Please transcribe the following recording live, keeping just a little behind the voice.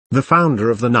The founder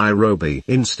of the Nairobi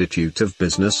Institute of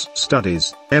Business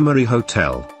Studies, Emery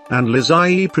Hotel, and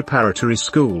Lizzie Preparatory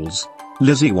Schools,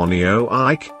 Lizzie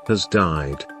Wanyoike, has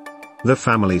died. The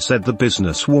family said the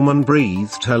businesswoman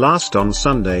breathed her last on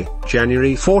Sunday,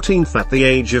 January 14 at the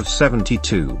age of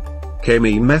 72.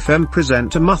 KMFM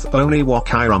presenter Muthoni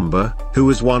Wanyoike, who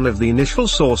was one of the initial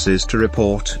sources to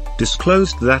report,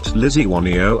 disclosed that Lizzie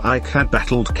Wanyoike had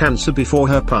battled cancer before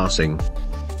her passing.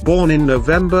 Born in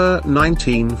November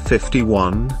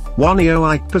 1951,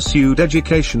 Wanyoike pursued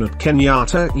education at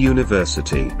Kenyatta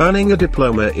University, earning a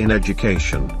diploma in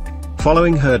education.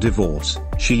 Following her divorce,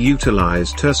 she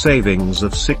utilized her savings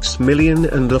of $6 million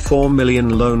and a $4 million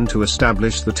loan to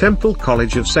establish the Temple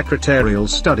College of Secretarial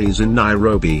Studies in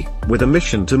Nairobi, with a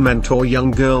mission to mentor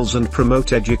young girls and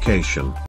promote education.